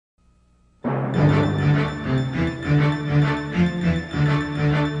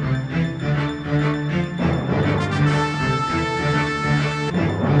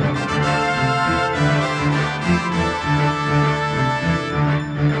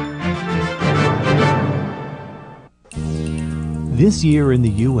This year in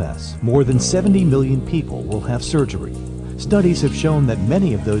the U.S., more than 70 million people will have surgery. Studies have shown that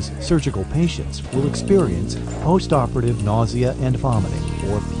many of those surgical patients will experience postoperative nausea and vomiting,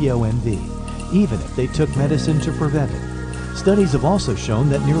 or PONV, even if they took medicine to prevent it. Studies have also shown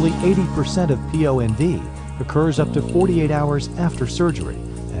that nearly 80% of PONV occurs up to 48 hours after surgery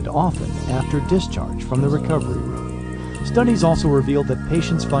and often after discharge from the recovery room. Studies also revealed that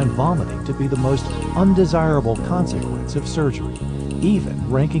patients find vomiting to be the most undesirable consequence of surgery, even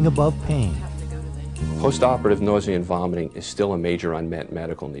ranking above pain. Postoperative nausea and vomiting is still a major unmet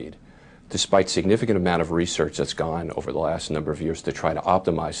medical need, despite significant amount of research that's gone over the last number of years to try to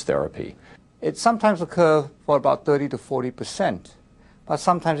optimize therapy. It sometimes occurs for about 30 to 40%, but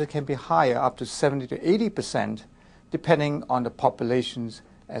sometimes it can be higher, up to 70 to 80%, depending on the populations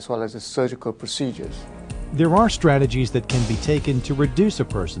as well as the surgical procedures. There are strategies that can be taken to reduce a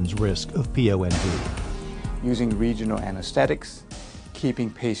person's risk of PONV. Using regional anesthetics, keeping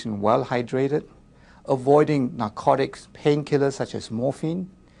patient well hydrated, avoiding narcotics, painkillers such as morphine,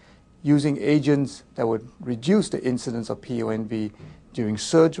 using agents that would reduce the incidence of PONV during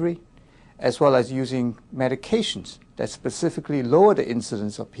surgery, as well as using medications that specifically lower the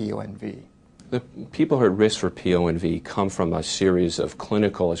incidence of PONV. The people who are at risk for PONV come from a series of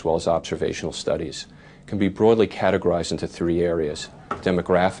clinical as well as observational studies. It can be broadly categorized into three areas.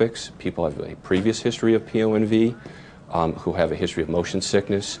 Demographics, people have a previous history of PONV, who have a history of motion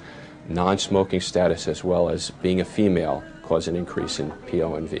sickness, non-smoking status, as well as being a female cause an increase in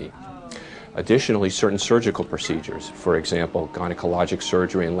PONV. Additionally, certain surgical procedures, for example, gynecologic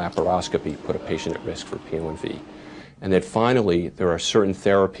surgery and laparoscopy, put a patient at risk for PONV. And then finally, there are certain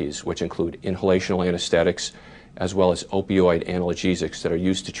therapies which include inhalational anesthetics as well as opioid analgesics that are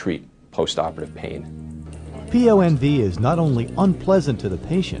used to treat postoperative pain. PONV is not only unpleasant to the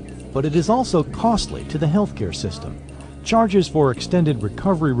patient, but it is also costly to the healthcare system. Charges for extended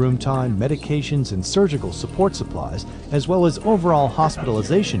recovery room time, medications, and surgical support supplies, as well as overall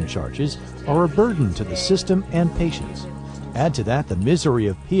hospitalization charges, are a burden to the system and patients. Add to that the misery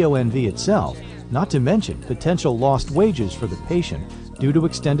of PONV itself, not to mention potential lost wages for the patient due to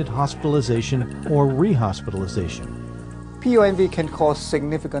extended hospitalization or rehospitalization. PONV can cause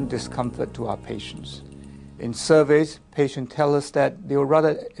significant discomfort to our patients. In surveys, patients tell us that they would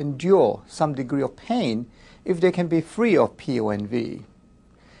rather endure some degree of pain if they can be free of PONV.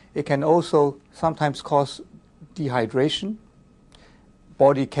 It can also sometimes cause dehydration,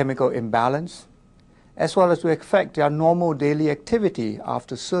 body chemical imbalance, as well as to affect their normal daily activity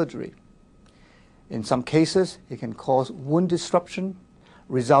after surgery. In some cases, it can cause wound disruption,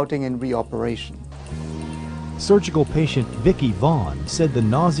 resulting in reoperation. Surgical patient Vicki Vaughn said the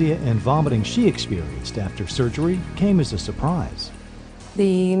nausea and vomiting she experienced after surgery came as a surprise.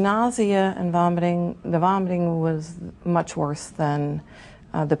 The nausea and vomiting, the vomiting was much worse than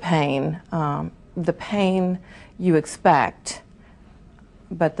the pain. The pain you expect,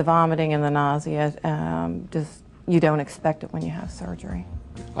 but the vomiting and the nausea, you don't expect it when you have surgery.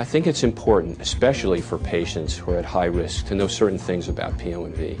 I think it's important, especially for patients who are at high risk, to know certain things about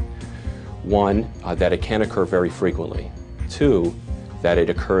PONV. One, that it can occur very frequently. Two, that it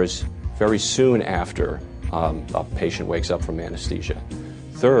occurs very soon after a patient wakes up from anesthesia.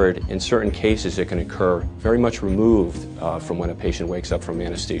 Third, in certain cases it can occur very much removed from when a patient wakes up from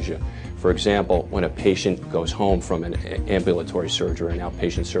anesthesia. For example, when a patient goes home from an ambulatory surgery, an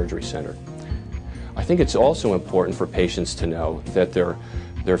outpatient surgery center. I think it's also important for patients to know that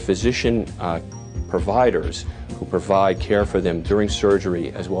their physician providers who provide care for them during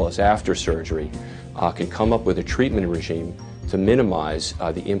surgery as well as after surgery can come up with a treatment regime to minimize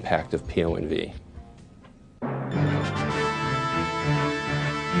the impact of PONV.